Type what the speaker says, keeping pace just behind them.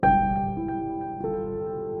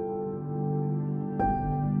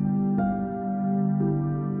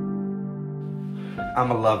I'm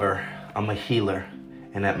a lover, I'm a healer,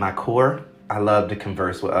 and at my core, I love to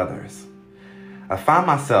converse with others. I find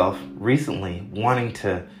myself recently wanting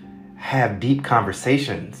to have deep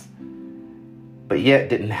conversations, but yet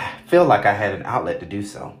didn't feel like I had an outlet to do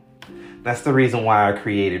so. That's the reason why I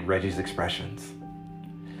created Reggie's Expressions.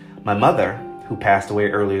 My mother, who passed away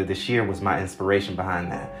earlier this year, was my inspiration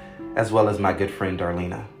behind that, as well as my good friend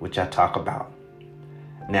Darlena, which I talk about.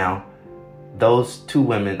 Now, those two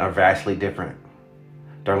women are vastly different.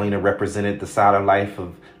 Darlena represented the side of life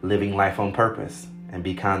of living life on purpose and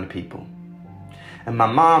be kind to people. And my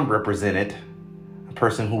mom represented a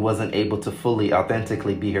person who wasn't able to fully,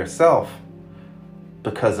 authentically be herself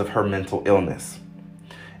because of her mental illness.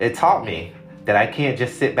 It taught me that I can't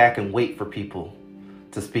just sit back and wait for people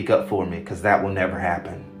to speak up for me, because that will never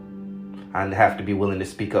happen. I have to be willing to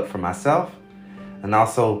speak up for myself and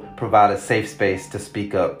also provide a safe space to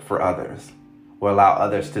speak up for others or allow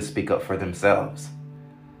others to speak up for themselves.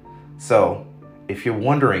 So if you're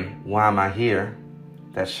wondering why am I here,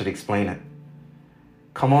 that should explain it.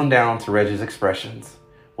 Come on down to Reggie's Expressions,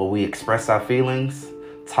 where we express our feelings,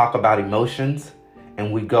 talk about emotions,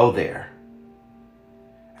 and we go there.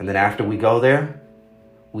 And then after we go there,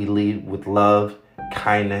 we lead with love,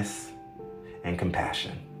 kindness, and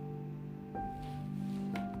compassion.